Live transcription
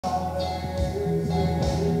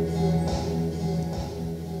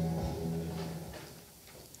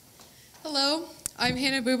Hello, I'm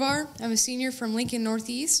Hannah Bubar. I'm a senior from Lincoln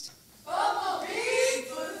Northeast.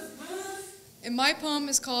 And my poem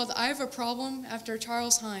is called I Have a Problem after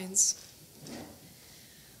Charles Hines.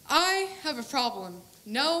 I have a problem.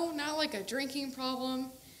 No, not like a drinking problem.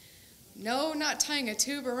 No, not tying a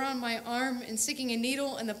tube around my arm and sticking a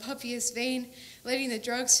needle in the puffiest vein, letting the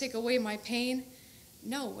drugs take away my pain.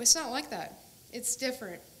 No, it's not like that. It's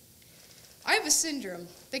different. I have a syndrome,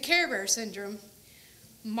 the Care Bear syndrome.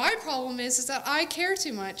 My problem is that I care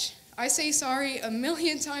too much. I say sorry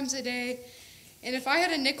 1,000,000 times a day, and if I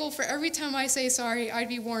had a nickel for every time I say sorry, I'd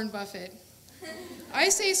be Warren Buffett. I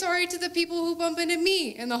say sorry to the people who bump into me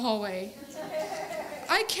in the hallway.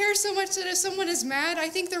 I care so much that if someone is mad, I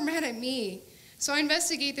think they're mad at me. So I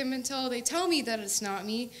investigate them until they tell me that it's not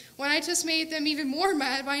me, when I just made them even more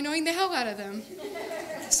mad by annoying the hell out of them.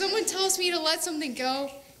 Someone tells me to let something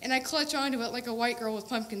go, and I clutch onto it like a white girl with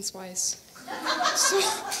pumpkin spice.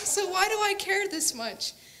 So why do I care this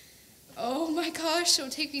much? Oh my gosh,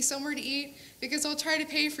 don't take me somewhere to eat because I'll try to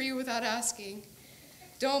pay for you without asking.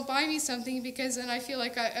 Don't buy me something because then I feel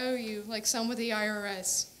like I owe you, like some with the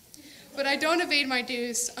IRS. But I don't evade my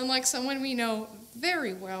dues, unlike someone we know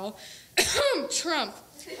very well, Trump.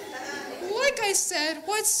 Like I said,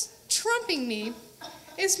 what's trumping me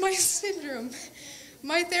is my syndrome.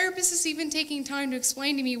 My therapist is even taking time to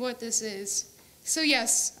explain to me what this is. So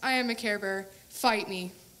yes, I am a Care Bear. Fight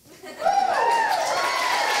me.